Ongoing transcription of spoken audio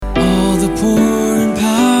poor and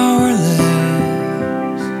powerless,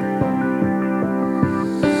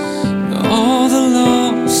 all the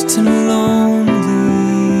lost and lonely,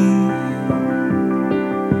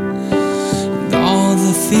 and all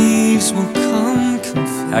the thieves will come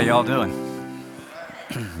confess. How y'all doing?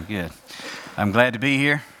 Good. I'm glad to be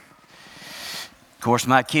here. Of course,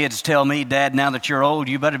 my kids tell me, Dad, now that you're old,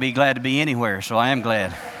 you better be glad to be anywhere, so I am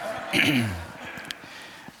glad.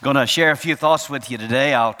 Going to share a few thoughts with you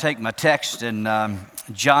today. I'll take my text in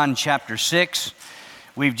John chapter 6.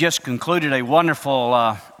 We've just concluded a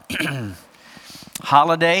wonderful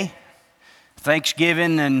holiday,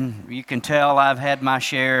 Thanksgiving, and you can tell I've had my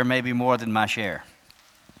share, maybe more than my share.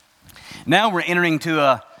 Now we're entering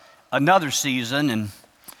to another season, and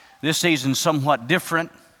this season's somewhat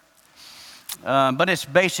different, but it's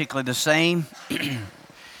basically the same.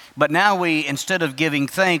 But now we, instead of giving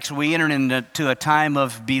thanks, we enter into a time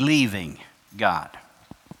of believing God.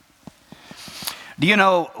 Do you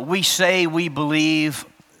know, we say we believe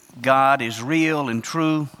God is real and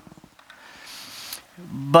true,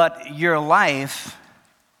 but your life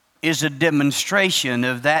is a demonstration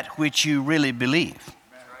of that which you really believe.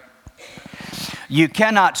 You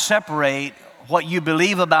cannot separate what you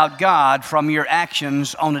believe about God from your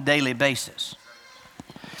actions on a daily basis.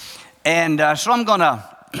 And so I'm going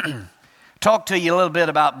to talk to you a little bit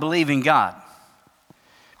about believing God,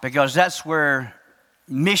 because that's where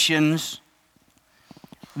missions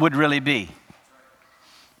would really be,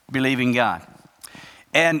 believing God.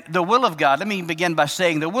 And the will of God, let me begin by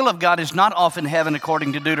saying the will of God is not off in heaven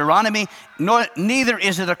according to Deuteronomy, neither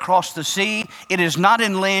is it across the sea. It is not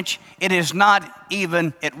in Lynch. It is not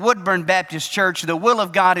even at Woodburn Baptist Church. The will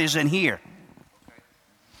of God is in here.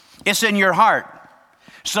 It's in your heart,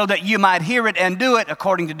 so that you might hear it and do it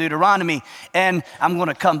according to Deuteronomy. And I'm going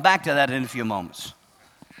to come back to that in a few moments.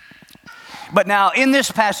 But now, in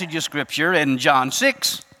this passage of Scripture in John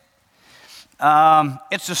 6,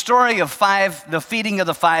 it's the story of the feeding of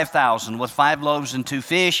the 5,000 with 5 loaves and 2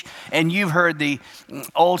 fish. And you've heard the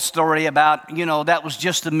old story about, that was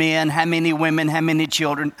just the men, how many women, how many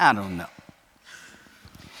children, I don't know.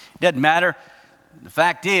 Doesn't matter. The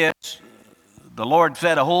fact is, the Lord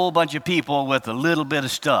fed a whole bunch of people with a little bit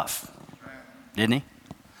of stuff, didn't he?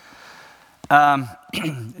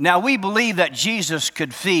 Now, we believe that Jesus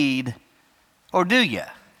could feed, or do you?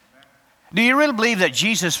 Do you really believe that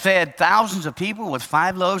Jesus fed thousands of people with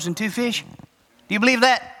 5 loaves and 2 fish? Do you believe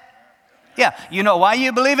that? Yeah. You know why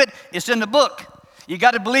you believe it? It's in the book. You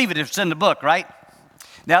got to believe it if it's in the book, right?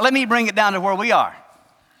 Now, let me bring it down to where we are.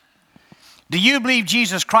 Do you believe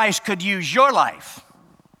Jesus Christ could use your life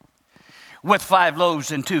with 5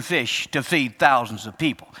 loaves and 2 fish to feed thousands of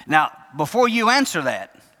people? Now, before you answer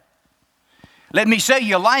that, let me say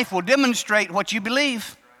your life will demonstrate what you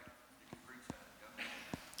believe.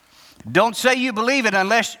 Don't say you believe it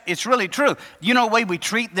unless it's really true. You know the way we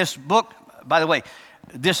treat this book? By the way,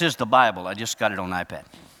 this is the Bible. I just got it on iPad.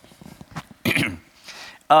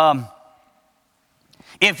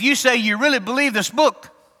 If you say you really believe this book,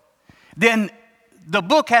 then the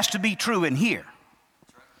book has to be true in here.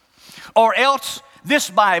 Or else this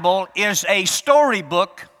Bible is a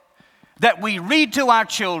storybook that we read to our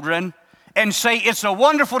children and say it's a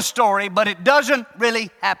wonderful story, but it doesn't really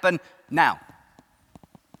happen now.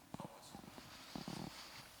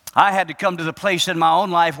 I had to come to the place in my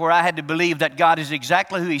own life where I had to believe that God is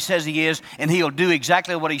exactly who He says He is, and He'll do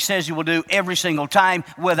exactly what He says He will do every single time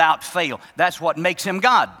without fail. That's what makes Him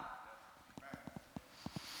God.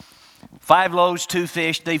 5 loaves, 2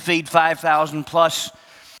 fish, they feed 5,000 plus.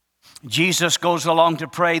 Jesus goes along to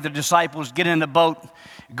pray. The disciples get in the boat,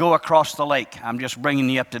 go across the lake. I'm just bringing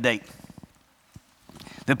you up to date.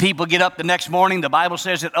 The people get up the next morning. The Bible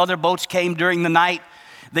says that other boats came during the night.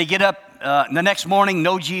 They get up the next morning,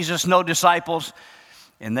 no Jesus, no disciples,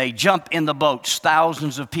 and they jump in the boats,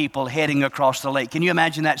 thousands of people heading across the lake. Can you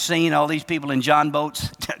imagine that scene, all these people in John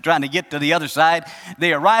boats trying to get to the other side?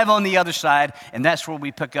 They arrive on the other side, and that's where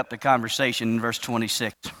we pick up the conversation in verse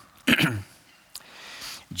 26.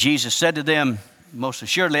 Jesus said to them, most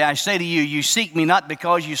assuredly, I say to you, you seek me not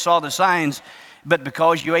because you saw the signs, but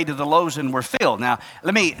because you ate of the loaves and were filled. Now,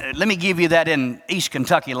 let me give you that in East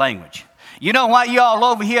Kentucky language. You know why you all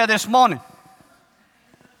over here this morning?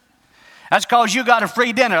 That's because you got a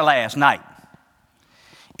free dinner last night.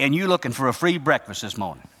 And you looking for a free breakfast this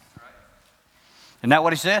morning. Isn't that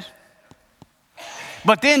what he says?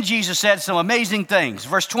 But then Jesus said some amazing things.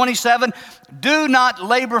 Verse 27, do not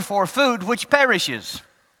labor for food which perishes.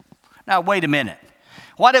 Now, wait a minute.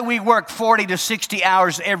 Why do we work 40 to 60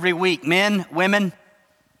 hours every week, men, women?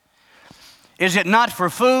 Is it not for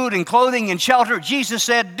food and clothing and shelter? Jesus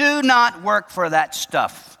said, do not work for that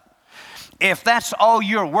stuff. if that's all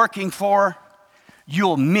you're working for,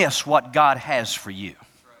 you'll miss what God has for you.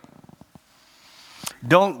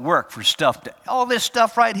 Don't work for stuff. All this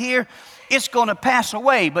stuff right here, it's going to pass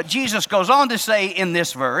away. But Jesus goes on to say in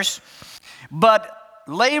this verse, but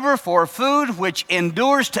labor for food which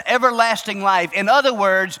endures to everlasting life. In other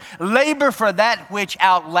words, labor for that which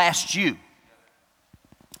outlasts you.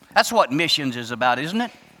 That's what missions is about, isn't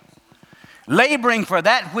it? Laboring for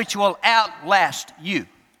that which will outlast you.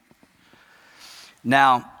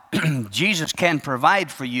 Now, Jesus can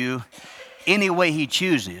provide for you any way He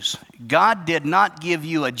chooses. God did not give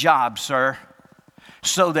you a job, sir,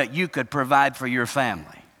 so that you could provide for your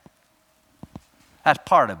family. That's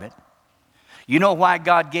part of it. You know why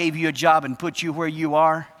God gave you a job and put you where you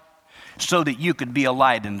are? So that you could be a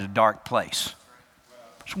light in a dark place.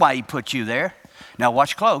 That's why He put you there. Now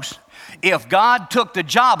watch close. If God took the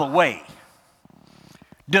job away,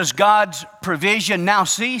 does God's provision now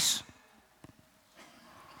cease?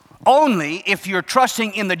 Only if you're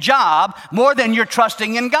trusting in the job more than you're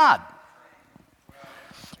trusting in God.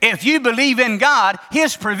 If you believe in God,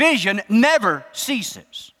 His provision never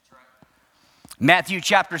ceases. Matthew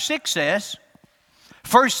chapter 6 says,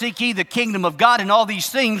 first seek ye the kingdom of God, and all these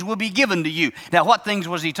things will be given to you. Now, what things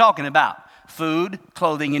was He talking about? Food,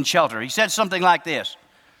 clothing, and shelter. He said something like this.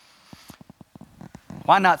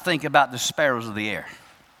 Why not think about the sparrows of the air?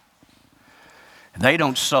 They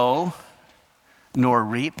don't sow nor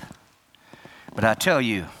reap. But I tell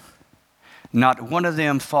you, not one of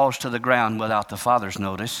them falls to the ground without the Father's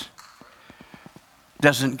notice.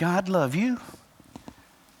 Doesn't God love you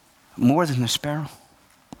more than the sparrow?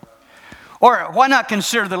 Or why not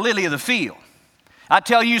consider the lily of the field? I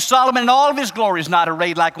tell you, Solomon in all of his glory is not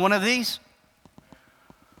arrayed like one of these.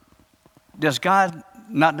 Does God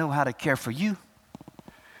not know how to care for you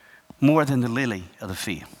more than the lily of the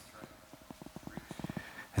field?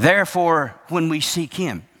 Therefore, when we seek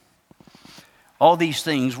Him, all these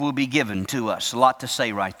things will be given to us. A lot to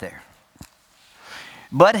say right there.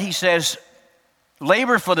 But He says,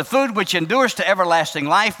 labor for the food which endures to everlasting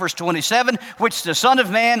life. Verse 27, which the Son of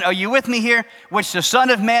Man, are you with me here? Which the Son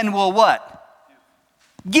of Man will what?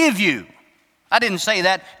 Give you. I didn't say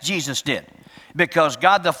that, Jesus did. Because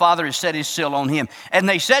God the Father has set His seal on Him. And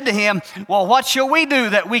they said to Him, well, what shall we do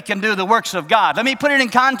that we can do the works of God? Let me put it in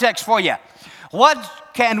context for you. What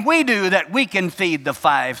can we do that we can feed the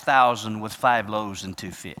 5,000 with 5 loaves and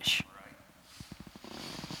 2 fish?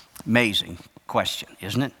 Amazing question,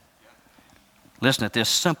 isn't it? Listen to this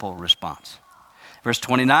simple response. Verse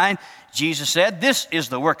 29, Jesus said, this is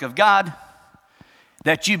the work of God,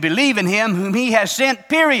 that you believe in Him whom He has sent,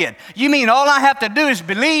 period. You mean all I have to do is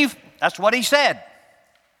believe? That's what He said.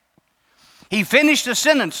 He finished the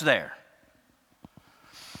sentence there.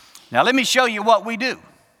 Now let me show you what we do.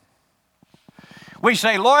 We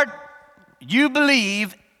say, Lord, you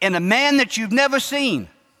believe in a man that you've never seen.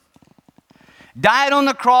 Died on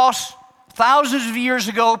the cross thousands of years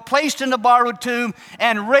ago, placed in a borrowed tomb,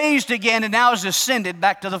 and raised again, and now is ascended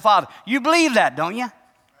back to the Father. You believe that, don't you?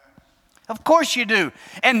 Of course you do.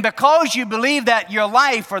 And because you believe that, your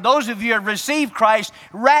life, for those of you who have received Christ,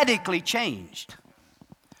 radically changed.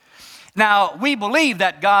 Now, we believe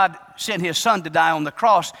that God sent His Son to die on the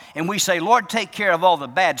cross, and we say, Lord, take care of all the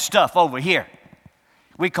bad stuff over here.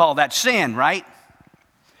 We call that sin, right?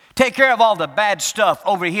 Take care of all the bad stuff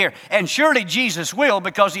over here. And surely Jesus will,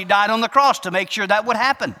 because He died on the cross to make sure that would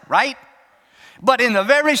happen, right? But in the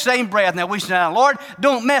very same breath, now we say, now, Lord,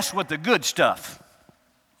 don't mess with the good stuff.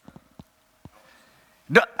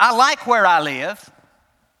 I like where I live.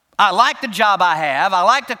 I like the job I have. I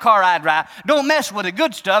like the car I drive. Don't mess with the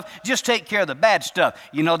good stuff. Just take care of the bad stuff.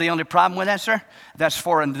 You know the only problem with that, sir? That's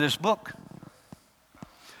foreign to this book.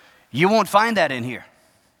 You won't find that in here.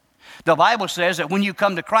 The Bible says that when you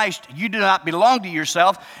come to Christ, you do not belong to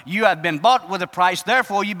yourself. You have been bought with a price.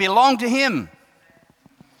 Therefore, you belong to Him.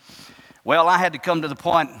 Well, I had to come to the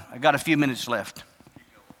point. I got a few minutes left.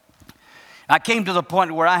 I came to the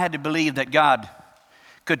point where I had to believe that God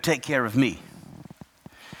could take care of me.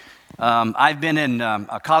 I've been in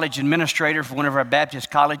a college administrator for one of our Baptist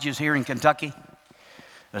colleges here in Kentucky.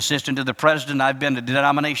 Assistant to the president. I've been a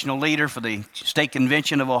denominational leader for the State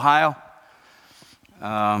Convention of Ohio.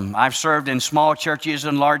 I've served in small churches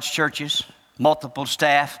and large churches, multiple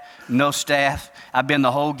staff, no staff. I've been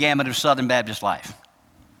the whole gamut of Southern Baptist life.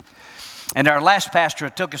 And our last pastor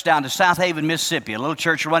took us down to South Haven, Mississippi, a little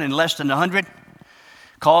church running less than 100.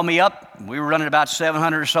 Called me up. We were running about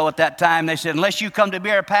 700 or so at that time. They said, unless you come to be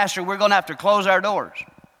our pastor, we're going to have to close our doors.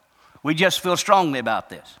 We just feel strongly about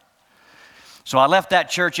this. So I left that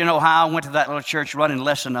church in Ohio, went to that little church running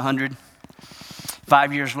less than 100.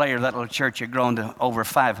 5 years later, that little church had grown to over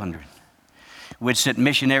 500. We'd sent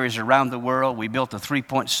missionaries around the world. We built a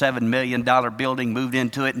 $3.7 million building, moved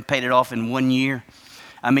into it, and paid it off in 1 year.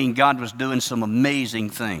 I mean, God was doing some amazing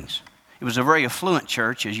things. It was a very affluent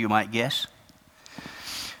church, as you might guess.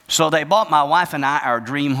 So they bought my wife and I our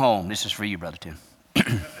dream home. This is for you, Brother Tim.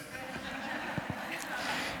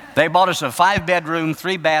 They bought us a 5-bedroom,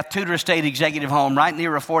 3-bath, Tudor estate executive home right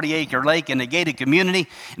near a 40-acre lake in a gated community.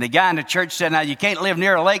 And the guy in the church said, now, you can't live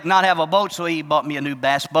near a lake and not have a boat, so he bought me a new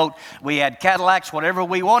bass boat. We had Cadillacs, whatever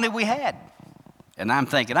we wanted, we had. And I'm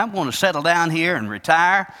thinking, I'm going to settle down here and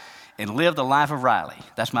retire and live the life of Riley.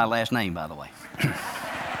 That's my last name, by the way.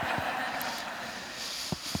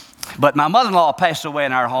 But my mother-in-law passed away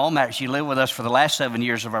in our home. She lived with us for the last 7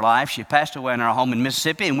 years of her life. She passed away in our home in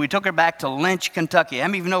Mississippi, and we took her back to Lynch, Kentucky. How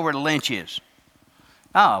many of you know where Lynch is?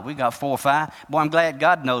 Oh, we got 4 or 5. Boy, I'm glad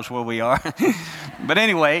God knows where we are. But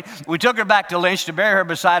anyway, we took her back to Lynch to bury her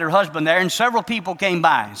beside her husband there, and several people came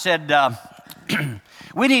by and said,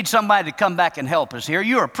 we need somebody to come back and help us here.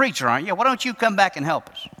 You're a preacher, aren't you? Why don't you come back and help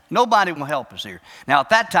us? Nobody will help us here. Now, at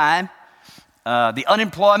that time, the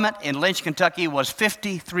unemployment in Lynch, Kentucky was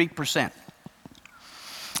 53%.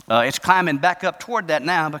 It's climbing back up toward that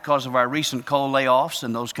now because of our recent coal layoffs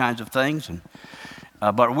and those kinds of things.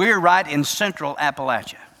 But we're right in central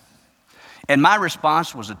Appalachia. And my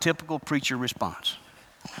response was a typical preacher response.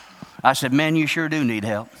 I said, man, you sure do need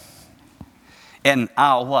help. And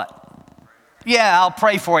I'll what? Yeah, I'll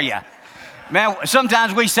pray for you. Man,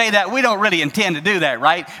 sometimes we say that. We don't really intend to do that,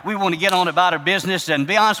 right? We want to get on about our business. And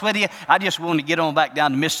be honest with you, I just want to get on back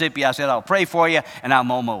down to Mississippi. I said, I'll pray for you, and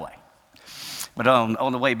I'm on my way. But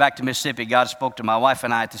on the way back to Mississippi, God spoke to my wife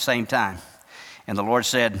and I at the same time. And the Lord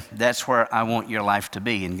said, that's where I want your life to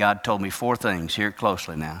be. And God told me 4 things. Hear it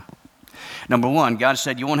closely now. Number 1, God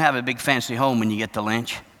said, you won't have a big fancy home when you get to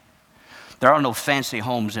Lynch. There are no fancy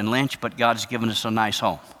homes in Lynch, but God's given us a nice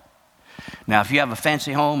home. Now, if you have a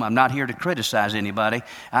fancy home, I'm not here to criticize anybody.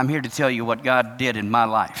 I'm here to tell you what God did in my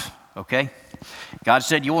life, okay? God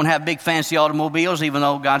said you won't have big fancy automobiles, even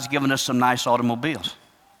though God's given us some nice automobiles.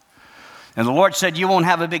 And the Lord said you won't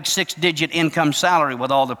have a big 6-digit income salary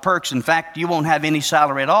with all the perks. In fact, you won't have any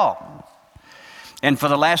salary at all. And for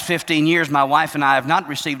the last 15 years, my wife and I have not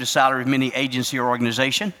received a salary from any agency or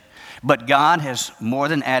organization. But God has more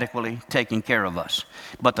than adequately taken care of us.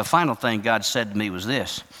 But the final thing God said to me was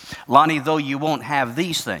this: Lonnie, though you won't have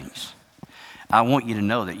these things, I want you to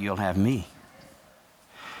know that you'll have me.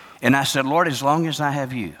 And I said, Lord, as long as I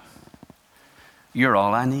have you, you're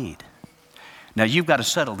all I need. Now you've got to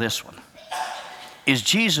settle this one. Is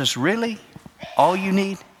Jesus really all you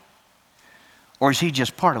need? Or is he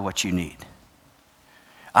just part of what you need?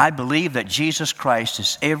 I believe that Jesus Christ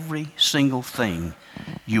is every single thing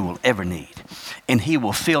you will ever need. And he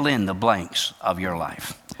will fill in the blanks of your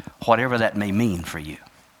life, whatever that may mean for you.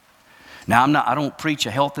 Now, I don't preach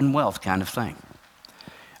a health and wealth kind of thing.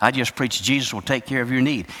 I just preach Jesus will take care of your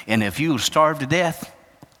need. And if you starve to death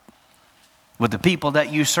with the people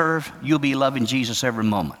that you serve, you'll be loving Jesus every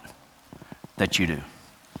moment that you do.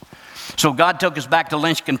 So God took us back to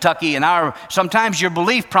Lynch, Kentucky, and sometimes your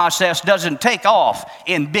belief process doesn't take off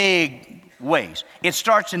in big ways. It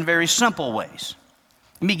starts in very simple ways.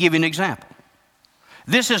 Let me give you an example.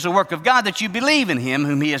 This is the work of God, that you believe in him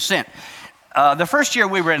whom he has sent. The first year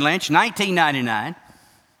we were in Lynch, 1999,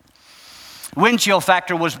 wind chill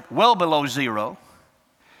factor was well below 0.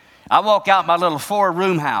 I walk out my little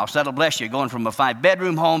 4-room house. That'll bless you, going from a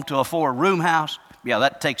 5-bedroom home to a 4-room house. Yeah,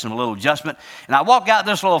 that takes some little adjustment. And I walk out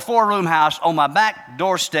this little 4-room house. On my back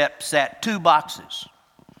doorstep sat 2 boxes.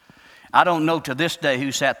 I don't know to this day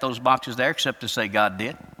who sat those boxes there, except to say God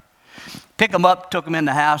did. Pick them up, took them in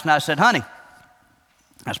the house, and I said, honey,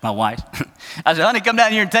 that's my wife. I said, honey, come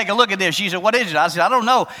down here and take a look at this. She said, what is it? I said, I don't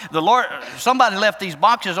know. The Lord, somebody left these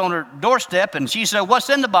boxes on her doorstep, and she said,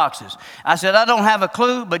 what's in the boxes? I said, I don't have a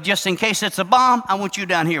clue, but just in case it's a bomb, I want you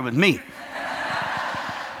down here with me.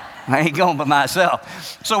 I ain't going by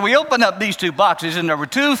myself. So we opened up these 2 boxes, and there were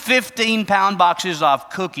 2 15-pound boxes of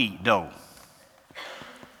cookie dough.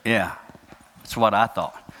 Yeah, that's what I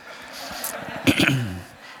thought.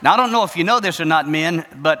 Now, I don't know if you know this or not, men,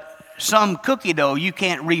 but some cookie dough you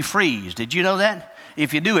can't refreeze. Did you know that?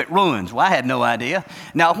 If you do, it ruins. Well, I had no idea.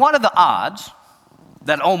 Now, what are the odds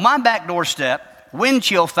that on my back doorstep, wind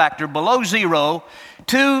chill factor below 0,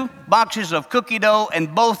 2 boxes of cookie dough,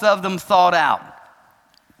 and both of them thawed out?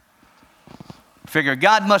 Figure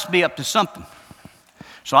God must be up to something.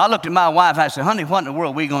 So I looked at my wife. I said, honey, what in the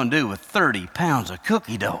world are we going to do with 30 pounds of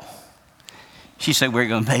cookie dough? She said, we're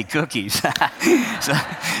going to bake cookies.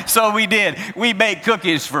 so we did. We baked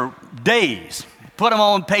cookies for days. put them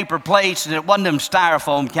on paper plates, and it wasn't them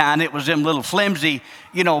styrofoam kind. It was them little flimsy,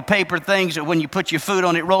 paper things that when you put your food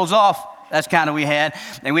on, it rolls off. That's kind of we had.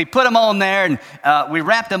 And we put them on there, and we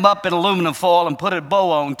wrapped them up in aluminum foil and put a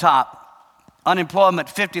bow on top. Unemployment,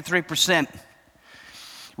 53%.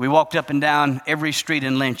 We walked up and down every street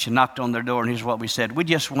in Lynch and knocked on their door, and here's what we said. We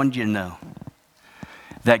just wanted you to know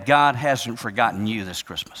that God hasn't forgotten you this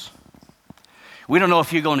Christmas. We don't know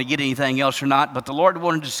if you're going to get anything else or not, but the Lord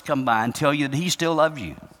wanted us to come by and tell you that He still loves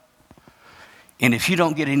you. And if you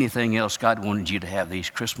don't get anything else, God wanted you to have these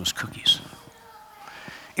Christmas cookies.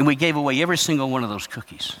 And we gave away every single one of those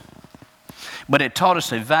cookies. But it taught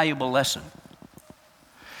us a valuable lesson.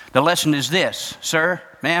 The lesson is this, sir,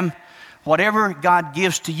 ma'am, whatever God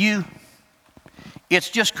gives to you, it's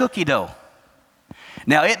just cookie dough.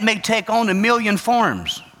 Now, it may take on a million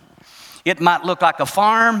forms. It might look like a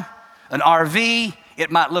farm, an RV.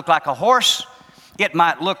 It might look like a horse. It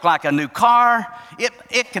might look like a new car.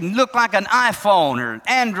 It can look like an iPhone or an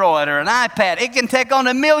Android or an iPad. It can take on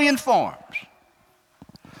a million forms.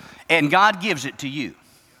 And God gives it to you.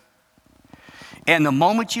 And the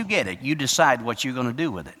moment you get it, you decide what you're going to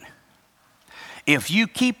do with it. If you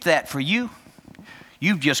keep that for you,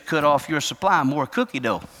 you've just cut off your supply of more cookie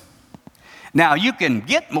dough. Now, you can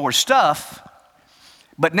get more stuff,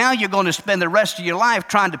 but now you're going to spend the rest of your life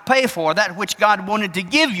trying to pay for that which God wanted to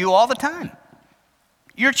give you all the time.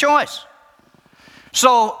 Your choice.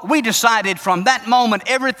 So we decided from that moment,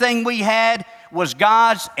 everything we had was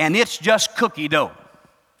God's, and it's just cookie dough.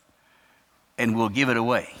 And we'll give it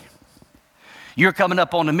away. You're coming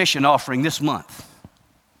up on a mission offering this month.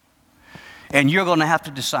 And you're going to have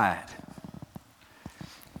to decide,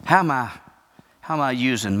 how am I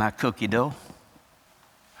using my cookie dough?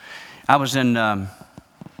 I was in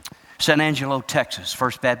San Angelo, Texas,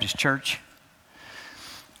 First Baptist Church.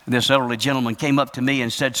 This elderly gentleman came up to me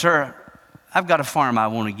and said, sir, I've got a farm I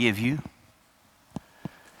want to give you.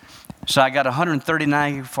 So I got a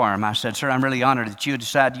 139-acre farm. I said, sir, I'm really honored that you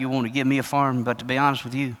decided you want to give me a farm, but to be honest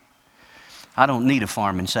with you, I don't need a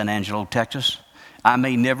farm in San Angelo, Texas. I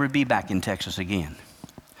may never be back in Texas again.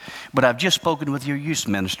 But I've just spoken with your youth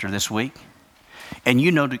minister this week, and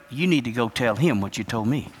you need to go tell him what you told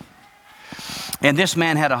me. And this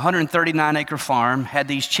man had a 139-acre farm, had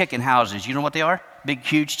these chicken houses. You know what they are? Big,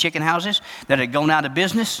 huge chicken houses that had gone out of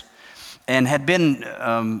business and had been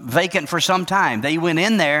vacant for some time. They went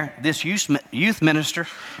in there, this youth minister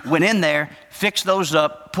went in there, fixed those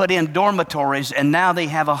up, put in dormitories, and now they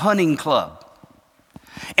have a hunting club.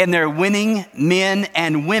 And they're winning men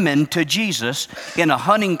and women to Jesus in a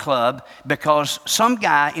hunting club because some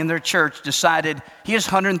guy in their church decided his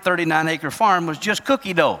 139-acre farm was just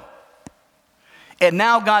cookie dough. And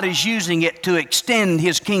now God is using it to extend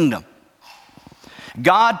His kingdom.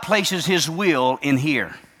 God places His will in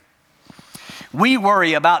here. We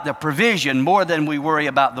worry about the provision more than we worry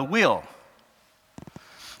about the will.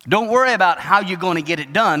 Don't worry about how you're going to get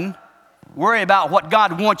it done. Worry about what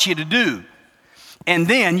God wants you to do. And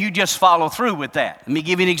then you just follow through with that. Let me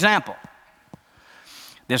give you an example.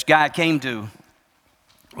 This guy came to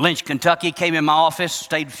Lynch, Kentucky, came in my office,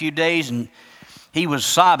 stayed a few days, and he was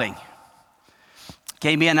sobbing.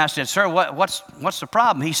 Came in, I said, sir, what's the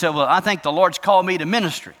problem? He said, well, I think the Lord's called me to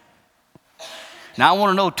ministry. Now, I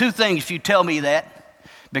want to know two things if you tell me that,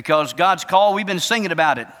 because God's call, we've been singing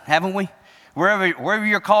about it, haven't we? Wherever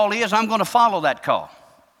your call is, I'm going to follow that call.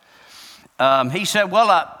 He said, well,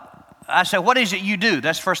 I said, what is it you do?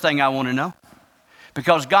 That's the first thing I want to know.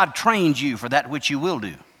 Because God trains you for that which you will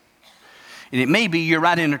do. And it may be you're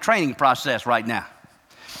right in a training process right now.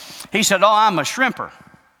 He said, I'm a shrimper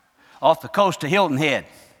off the coast of Hilton Head.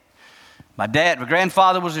 My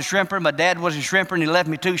grandfather was a shrimper. My dad was a shrimper, and he left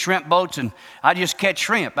me 2 shrimp boats, and I just catch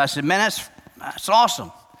shrimp. I said, man, that's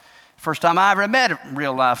awesome. First time I ever met a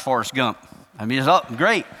real live Forrest Gump. I mean, it's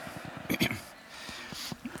great.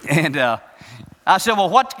 And I said, well,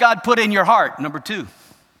 what's God put in your heart? Number 2.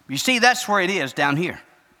 You see, that's where it is down here.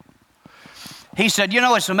 He said,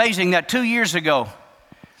 it's amazing that 2 years ago,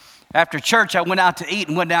 after church, I went out to eat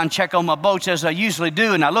and went down and check on my boats as I usually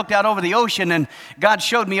do. And I looked out over the ocean, and God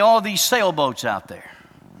showed me all these sailboats out there.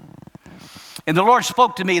 And the Lord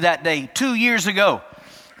spoke to me that day 2 years ago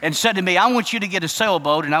and said to me, I want you to get a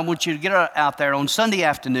sailboat, and I want you to get out there on Sunday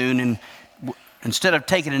afternoon, and instead of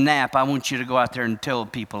taking a nap, I want you to go out there and tell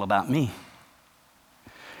people about me.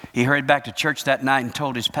 He hurried back to church that night and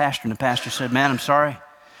told his pastor, and the pastor said, man, I'm sorry.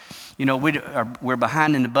 We're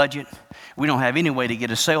behind in the budget. We don't have any way to get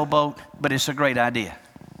a sailboat, but it's a great idea.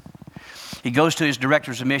 He goes to his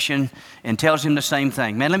directors of mission and tells him the same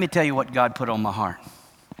thing. Man, let me tell you what God put on my heart.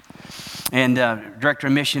 And director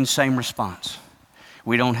of mission, same response.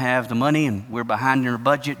 we don't have the money and we're behind in our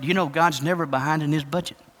budget. You know, God's never behind in his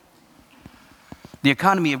budget. The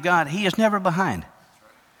economy of God, he is never behind.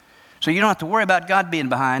 So you don't have to worry about God being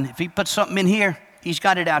behind. If he puts something in here, he's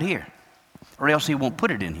got it out here, or else he won't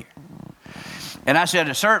put it in here. And I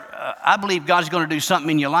said, sir, I believe God's going to do something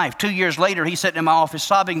in your life. 2 years later, he's sitting in my office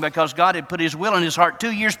sobbing because God had put his will in his heart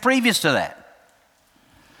 2 years previous to that.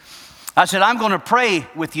 I said, I'm going to pray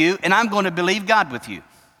with you, and I'm going to believe God with you.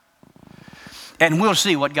 And we'll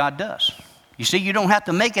see what God does. You see, you don't have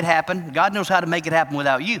to make it happen. God knows how to make it happen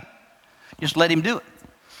without you. Just let him do it.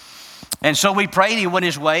 And so we prayed. He went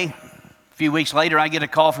his way. A few weeks later, I get a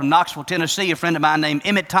call from Knoxville, Tennessee. A friend of mine named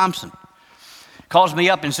Emmett Thompson calls me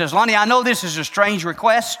up and says, Lonnie, I know this is a strange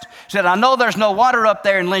request. Said, I know there's no water up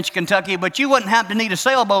there in Lynch, Kentucky, but you wouldn't happen to need a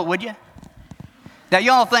sailboat, would you? Now,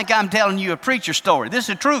 y'all think I'm telling you a preacher story. This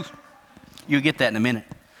is the truth. You'll get that in a minute.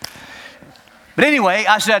 But anyway,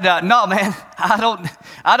 I said, no, man,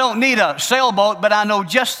 I don't need a sailboat, but I know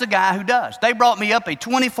just the guy who does. They brought me up a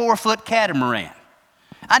 24-foot catamaran.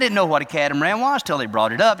 I didn't know what a catamaran was till they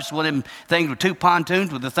brought it up. It's one of them things with two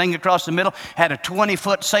pontoons with the thing across the middle, had a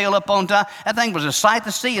 20-foot sail up on top. That thing was a sight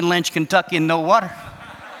to see in Lynch, Kentucky, in no water.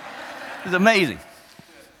 It was amazing.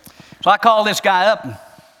 So I called this guy up in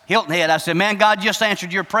Hilton Head. I said, man, God just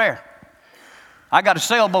answered your prayer. I got a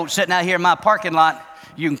sailboat sitting out here in my parking lot.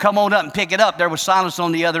 You can come on up and pick it up. There was silence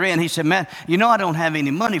on the other end. He said, man, you know I don't have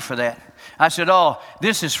any money for that. I said, oh,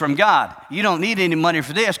 this is from God. You don't need any money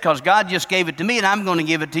for this because God just gave it to me and I'm going to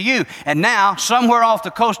give it to you. And now, somewhere off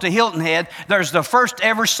the coast of Hilton Head, there's the first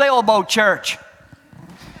ever sailboat church.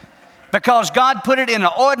 Because God put it in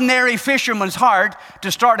an ordinary fisherman's heart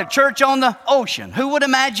to start a church on the ocean. Who would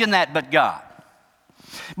imagine that but God?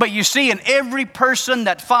 But you see, in every person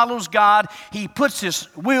that follows God, he puts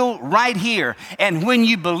his will right here. And when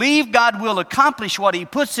you believe God will accomplish what he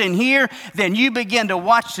puts in here, then you begin to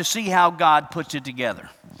watch to see how God puts it together.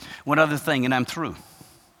 One other thing, and I'm through.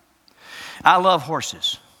 I love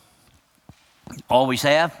horses. Always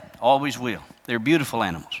have, always will. They're beautiful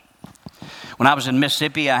animals. When I was in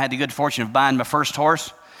Mississippi, I had the good fortune of buying my first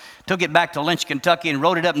horse. Took it back to Lynch, Kentucky, and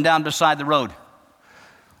rode it up and down beside the road.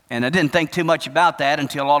 And I didn't think too much about that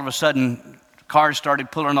until all of a sudden cars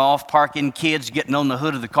started pulling off, parking, kids getting on the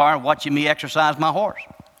hood of the car, watching me exercise my horse.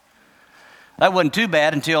 That wasn't too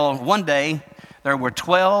bad until one day there were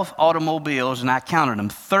 12 automobiles, and I counted them,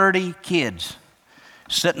 30 kids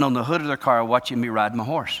sitting on the hood of their car watching me ride my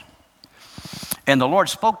horse. And the Lord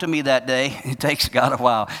spoke to me that day. It takes God a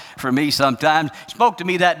while for me sometimes. Spoke to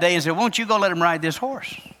me that day and said, won't you go let him ride this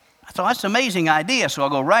horse? So that's an amazing idea. So I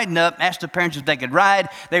go riding up, asked the parents if they could ride.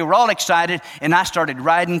 They were all excited, and I started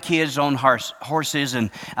riding kids on horses, and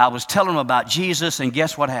I was telling them about Jesus, and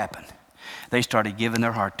guess what happened? They started giving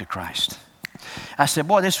their heart to Christ. I said,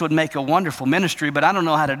 boy, this would make a wonderful ministry, but I don't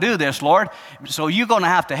know how to do this, Lord, so you're going to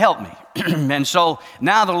have to help me. And so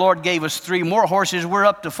now the Lord gave us 3 more horses. We're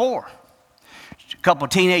up to 4. A couple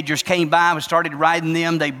of teenagers came by and started riding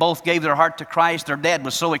them. They both gave their heart to Christ. Their dad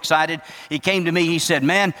was so excited. He came to me. He said,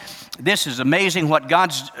 man, this is amazing what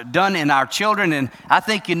God's done in our children, and I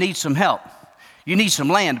think you need some help. You need some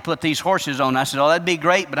land to put these horses on. I said, oh, that'd be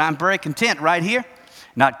great, but I'm very content right here.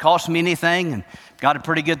 Not costing me anything, and got a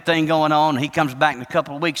pretty good thing going on. He comes back in a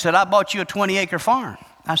couple of weeks, said, I bought you a 20-acre farm.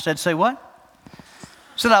 I said, say what?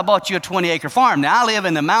 Said, I bought you a 20-acre farm. Now, I live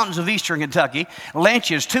in the mountains of eastern Kentucky.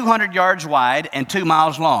 Lynch is 200 yards wide and 2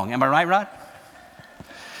 miles long. Am I right, Rod?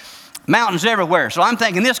 Mountains everywhere. So I'm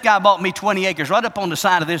thinking this guy bought me 20 acres right up on the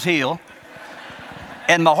side of this hill.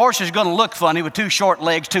 And my horse is going to look funny with 2 short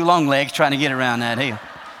legs, 2 long legs trying to get around that hill.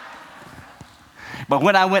 But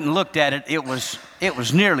when I went and looked at it, it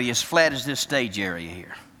was nearly as flat as this stage area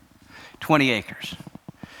here. 20 acres.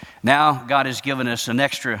 Now, God has given us an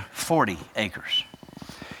extra 40 acres.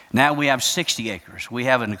 Now we have 60 acres. We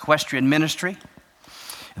have an equestrian ministry.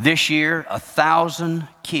 This year, 1,000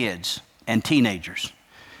 kids and teenagers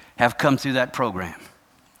have come through that program.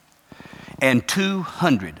 And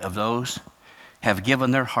 200 of those have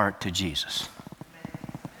given their heart to Jesus.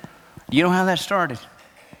 You know how that started?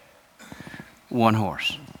 1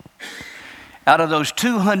 horse. Out of those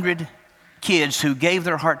 200 kids who gave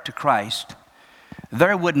their heart to Christ,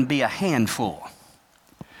 there wouldn't be a handful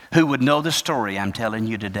who would know the story I'm telling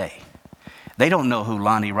you today. They don't know who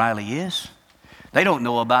Lonnie Riley is. They don't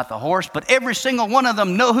know about the horse, but every single one of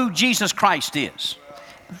them know who Jesus Christ is.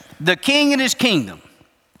 The King and his kingdom.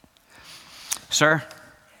 Sir,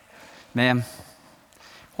 ma'am,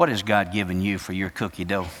 what has God given you for your cookie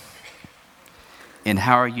dough? And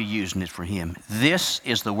how are you using it for him? This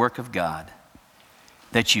is the work of God,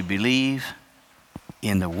 that you believe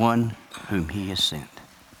in the one whom he has sent.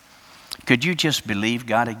 Could you just believe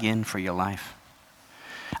God again for your life?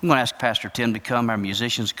 I'm going to ask Pastor Tim to come, our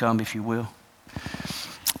musicians come, if you will.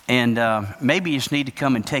 And maybe you just need to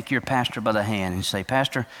come and take your pastor by the hand and say,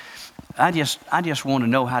 Pastor, I just want to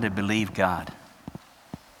know how to believe God.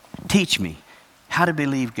 Teach me how to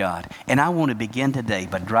believe God. And I want to begin today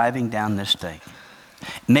by driving down this stake.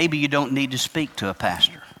 Maybe you don't need to speak to a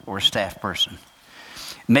pastor or a staff person.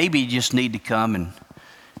 Maybe you just need to come and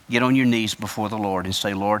get on your knees before the Lord and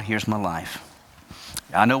say, Lord, here's my life.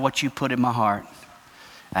 I know what you put in my heart.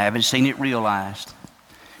 I haven't seen it realized.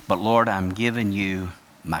 But Lord, I'm giving you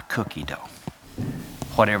my cookie dough,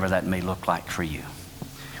 whatever that may look like for you.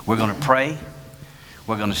 We're going to pray.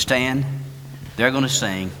 We're going to stand. They're going to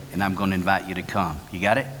sing, and I'm going to invite you to come. You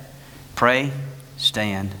got it? Pray,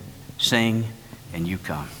 stand, sing, and you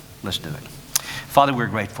come. Let's do it. Father, we're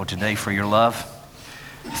grateful today for your love.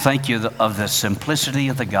 Thank you of the simplicity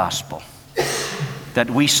of the gospel, that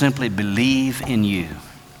we simply believe in you,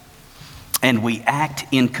 and we act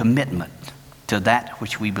in commitment to that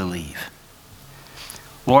which we believe.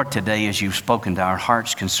 Lord, today as you've spoken to our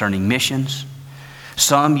hearts concerning missions,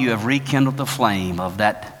 some you have rekindled the flame of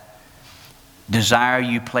that desire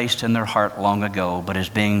you placed in their heart long ago, but is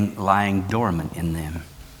being lying dormant in them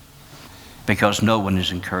because no one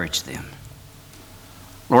has encouraged them.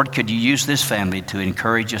 Lord, could you use this family to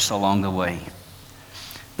encourage us along the way,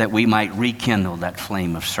 that we might rekindle that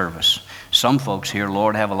flame of service. Some folks here,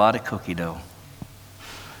 Lord, have a lot of cookie dough,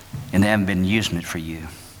 and they haven't been using it for you.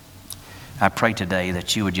 I pray today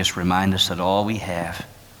that you would just remind us that all we have,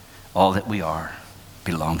 all that we are,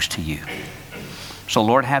 belongs to you. So,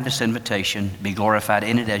 Lord, have this invitation. Be glorified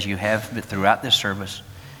in it as you have throughout this service.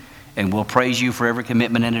 And we'll praise you for every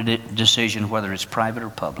commitment and a decision, whether it's private or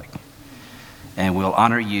public. And we'll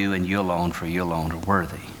honor you and you alone, for you alone are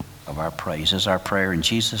worthy of our praise. This is our prayer in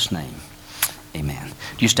Jesus' name. Amen.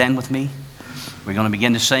 Do you stand with me? We're going to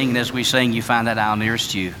begin to sing, and as we sing, you find that aisle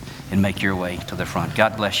nearest you and make your way to the front.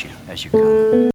 God bless you as you come.